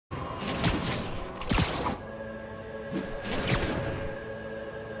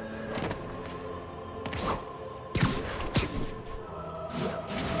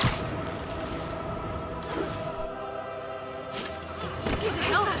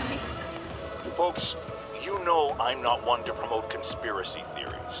Folks, you know I'm not one to promote conspiracy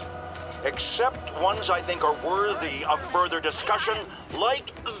theories. Except ones I think are worthy of further discussion,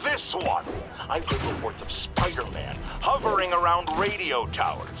 like this one. I've heard reports of Spider-Man hovering around radio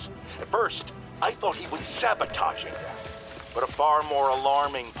towers. At first, I thought he was sabotaging them. But a far more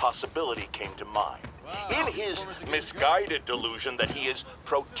alarming possibility came to mind. In his misguided delusion that he is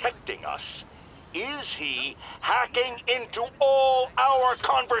protecting us, is he hacking into all our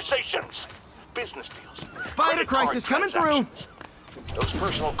conversations? Business deals. Spider Crisis coming through! Those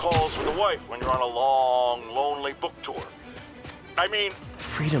personal calls with the wife when you're on a long, lonely book tour. I mean...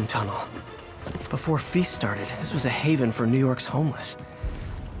 Freedom Tunnel. Before Feast started, this was a haven for New York's homeless.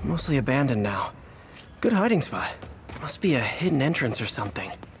 Mostly abandoned now. Good hiding spot. Must be a hidden entrance or something.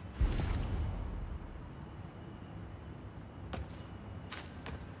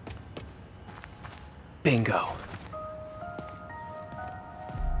 Bingo.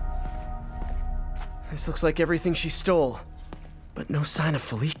 This looks like everything she stole. But no sign of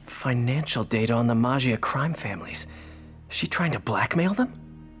financial data on the Maggia crime families. Is she trying to blackmail them?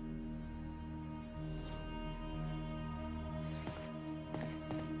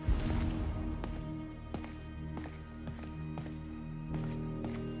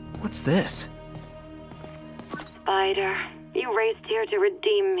 What's this? Spider, you raced here to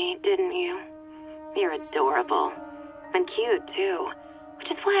redeem me, didn't you? You're adorable. And cute, too.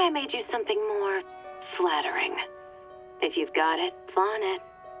 Which is why I made you something more flattering. If you've got it, flaunt it.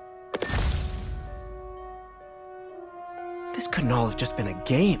 This couldn't all have just been a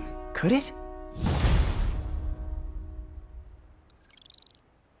game, could it?